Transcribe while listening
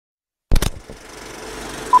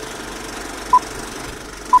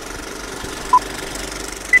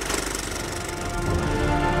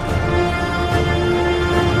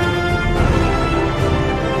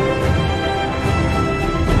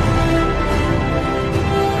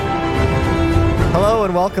Hello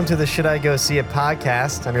and welcome to the Should I Go See It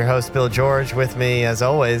podcast. I'm your host, Bill George. With me, as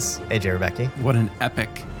always, AJ Rebecki. What an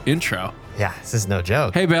epic intro. Yeah, this is no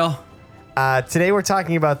joke. Hey, Bill. Today we're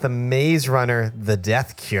talking about The Maze Runner, The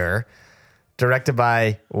Death Cure, directed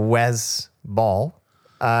by Wes Ball,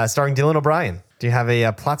 starring Dylan O'Brien. Do you have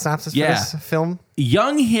a plot synopsis for this film?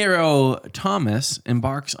 Young hero Thomas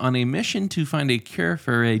embarks on a mission to find a cure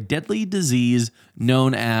for a deadly disease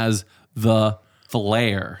known as the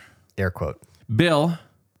flare. Air quote. Bill,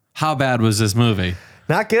 how bad was this movie?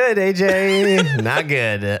 Not good, AJ. Not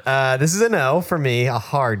good. This is a no for me, a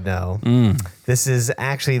hard no. This is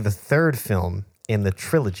actually the third film in the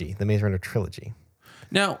trilogy, the Maze Runner trilogy.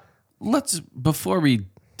 Now, before we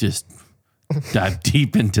just dive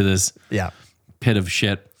deep into this pit of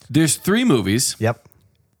shit, there's 3 movies. Yep.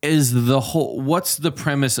 What's the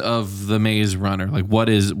premise of the Maze Runner? Like, what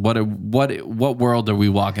world are we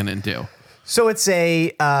walking into? So it's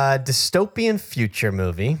a dystopian future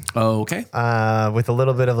movie. Oh, okay. With a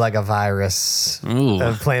little bit of like a virus,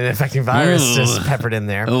 a planet-affecting virus just peppered in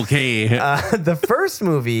there. Okay. The first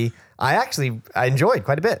movie, I enjoyed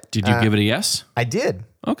quite a bit. Did you give it a yes? I did.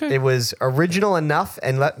 Okay. It was original enough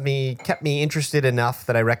and kept me interested enough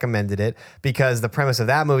that I recommended it because the premise of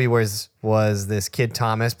that movie was this kid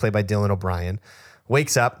Thomas, played by Dylan O'Brien,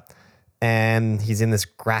 wakes up and he's in this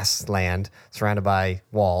grassland surrounded by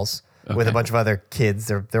walls. Okay. With a bunch of other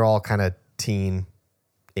kids. They're all kind of teen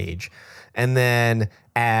age. And then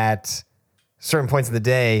at certain points of the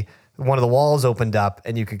day, one of the walls opened up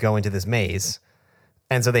and you could go into this maze.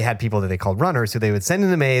 And so they had people that they called runners who they would send in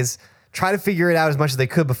the maze, try to figure it out as much as they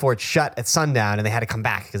could before it shut at sundown, and they had to come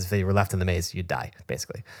back because if they were left in the maze, you'd die,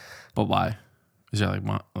 basically. But why? Is there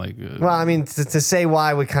well, I mean, to say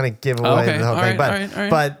why would kind of give away the whole thing.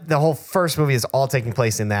 But the whole first movie is all taking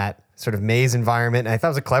place in that sort of maze environment. And I thought it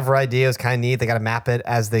was a clever idea. It was kind of neat. They got to map it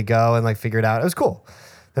as they go and like figure it out. It was cool.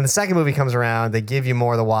 Then the second movie comes around. They give you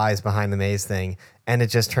more of the whys behind the maze thing. And it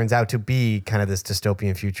just turns out to be kind of this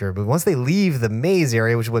dystopian future. But once they leave the maze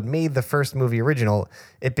area, which is what made the first movie original,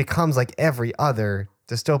 it becomes like every other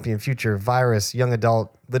dystopian future virus, young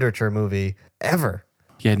adult literature movie ever.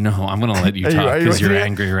 Yeah, no, I'm going to let you talk because you're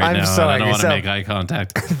angry right now. Sorry. I don't want to make eye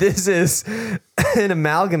contact. This is an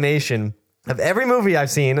amalgamation of every movie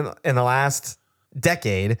I've seen in the last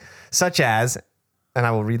decade, such as, and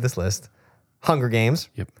I will read this list, Hunger Games,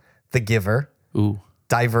 The Giver,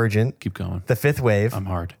 Divergent, keep going, The Fifth Wave, I'm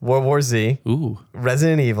hard, World War Z,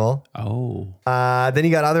 Resident Evil. Then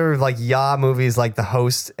you got other like movies like The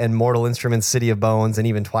Host and Mortal Instruments, City of Bones, and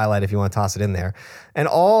even Twilight if you want to toss it in there. And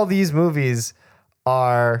all these movies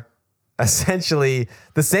are essentially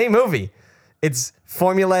the same movie. It's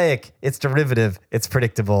formulaic, it's derivative, it's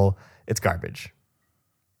predictable, it's garbage.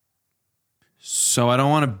 So I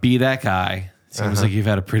don't want to be that guy. Seems like you've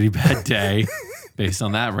had a pretty bad day based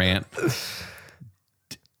on that rant.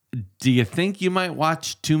 Do you think you might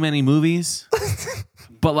watch too many movies?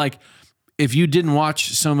 But like, if you didn't watch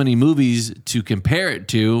so many movies to compare it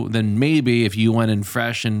to, then maybe if you went in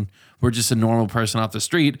fresh and were just a normal person off the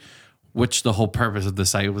street, which the whole purpose of the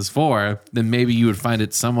site was for, then maybe you would find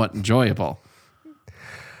it somewhat enjoyable.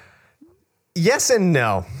 Yes and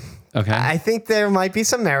no. Okay. I think there might be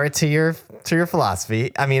some merit to your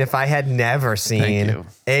philosophy. I mean, if I had never seen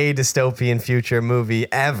a dystopian future movie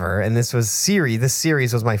ever, and this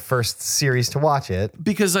series was my first series to watch it.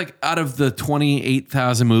 Because like out of the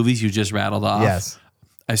 28,000 movies you just rattled off, yes,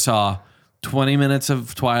 I saw 20 minutes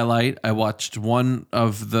of Twilight. I watched one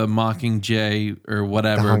of the Mockingjay or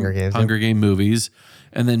whatever Hunger Game movies,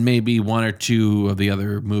 and then maybe one or two of the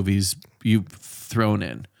other movies you've thrown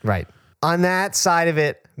in. Right. On that side of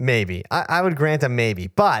it, maybe. I would grant a maybe.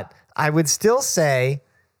 But I would still say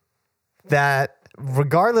that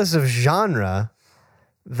regardless of genre,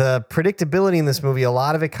 the predictability in this movie, a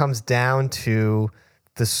lot of it comes down to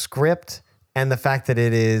the script and the fact that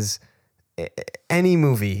it is any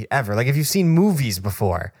movie ever. Like if you've seen movies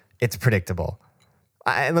before, it's predictable.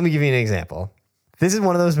 Let me give you an example. This is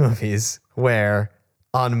one of those movies where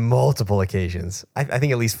on multiple occasions, I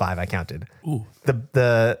think at least 5 I counted.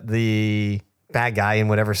 The bad guy in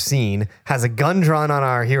whatever scene has a gun drawn on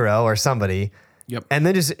our hero or somebody, and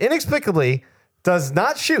then just inexplicably does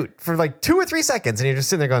not shoot for like 2 or 3 seconds, and you're just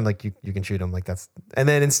sitting there going like, you can shoot him, like that's, and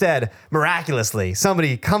then instead miraculously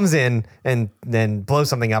somebody comes in and then blows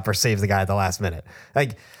something up or saves the guy at the last minute.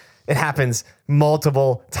 Like it happens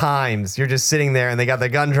multiple times. You're just sitting there and they got their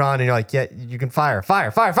gun drawn and you're like, yeah, you can fire.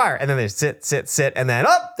 And then they sit. And then,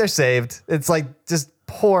 they're saved. It's like just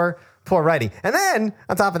poor writing. And then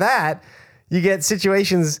on top of that, You get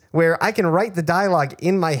situations where I can write the dialogue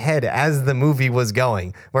in my head as the movie was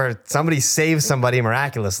going, where somebody saves somebody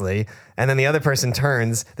miraculously, and then the other person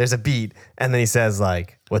turns, there's a beat, and then he says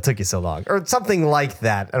like, "What took you so long?" Or something like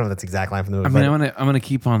that. I don't know if that's the exact line from the movie. I mean, I'm gonna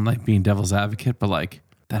keep on like being devil's advocate, but like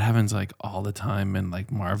that happens like all the time in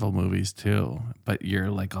like Marvel movies too. But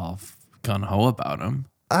you're like all gun ho about them.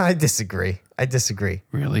 I disagree.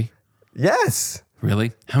 Really? Yes.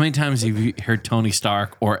 Really? How many times have you heard Tony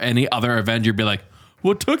Stark or any other Avenger be like,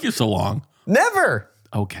 "What took you so long?" Never.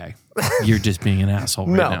 Okay. You're just being an asshole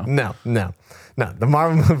right now. No. The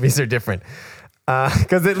Marvel movies are different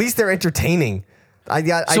because at least they're entertaining. Why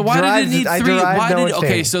did it need three?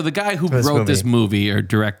 Okay, so the guy who wrote this movie or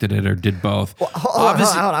directed it or did both. Well, hold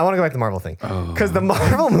on. I want to go back to the Marvel thing because the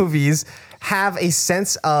Marvel movies have a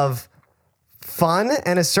sense of fun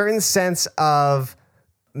and a certain sense of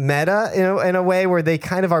meta in a way where they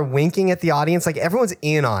kind of are winking at the audience. Like everyone's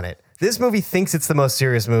in on it. This movie thinks it's the most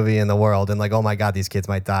serious movie in the world and like, oh my God, these kids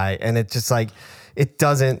might die. And it's just like, it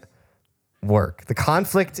doesn't work. The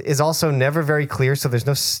conflict is also never very clear. So there's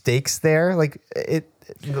no stakes there. Like a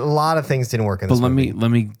lot of things didn't work in this movie. Let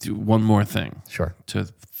me do one more thing. Sure. To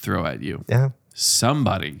throw at you. Yeah.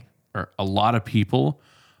 Somebody or a lot of people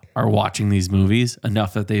are watching these movies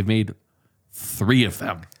enough that they've made 3 of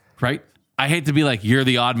them, right? I hate to be like, you're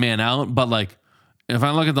the odd man out, but like, if I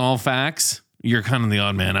look at the all facts, you're kind of the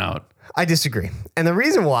odd man out. I disagree. And the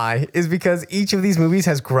reason why is because each of these movies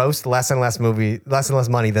has grossed less and less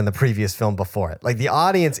money than the previous film before it. Like the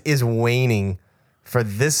audience is waning for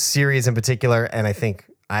this series in particular. And I think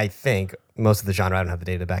most of the genre, I don't have the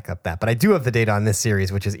data to back up that, but I do have the data on this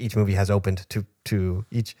series, which is each movie has opened to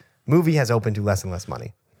less and less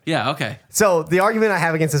money. Yeah, okay. So the argument I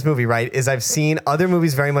have against this movie, right, is I've seen other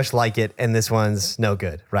movies very much like it, and this one's no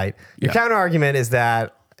good, right? Your counter argument is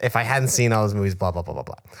that if I hadn't seen all those movies, blah, blah, blah, blah,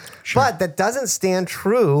 blah. Sure. But that doesn't stand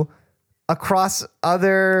true across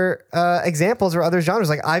other examples or other genres.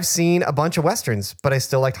 Like I've seen a bunch of Westerns, but I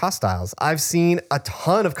still liked Hostiles. I've seen a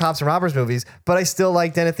ton of cops and robbers movies, but I still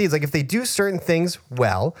like Den of Thieves. Like if they do certain things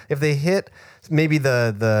well, if they hit maybe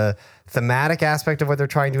the thematic aspect of what they're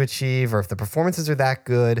trying to achieve, or if the performances are that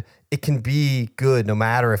good, it can be good no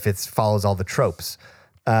matter if it follows all the tropes.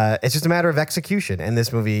 It's just a matter of execution. And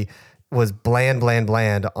this movie was bland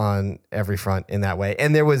on every front in that way.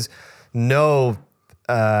 And there was no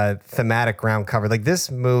thematic ground covered. Like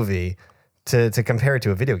this movie, to compare it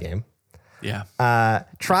to a video game,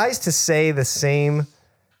 tries to say the same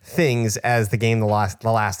things as the game The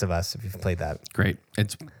Last of Us, if you've played that. Great.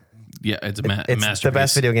 It's a masterpiece. It's the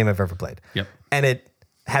best video game I've ever played. Yep. And it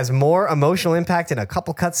has more emotional impact in a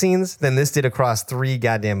couple cutscenes than this did across 3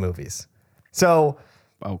 goddamn movies. So,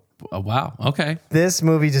 oh wow. Okay. This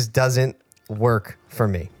movie just doesn't work for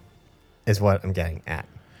me, is what I'm getting at.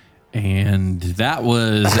 And that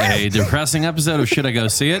was a depressing episode of Should I Go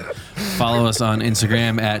See It? Follow us on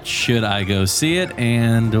Instagram at Should I Go See It,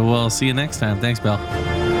 and we'll see you next time. Thanks, Bill.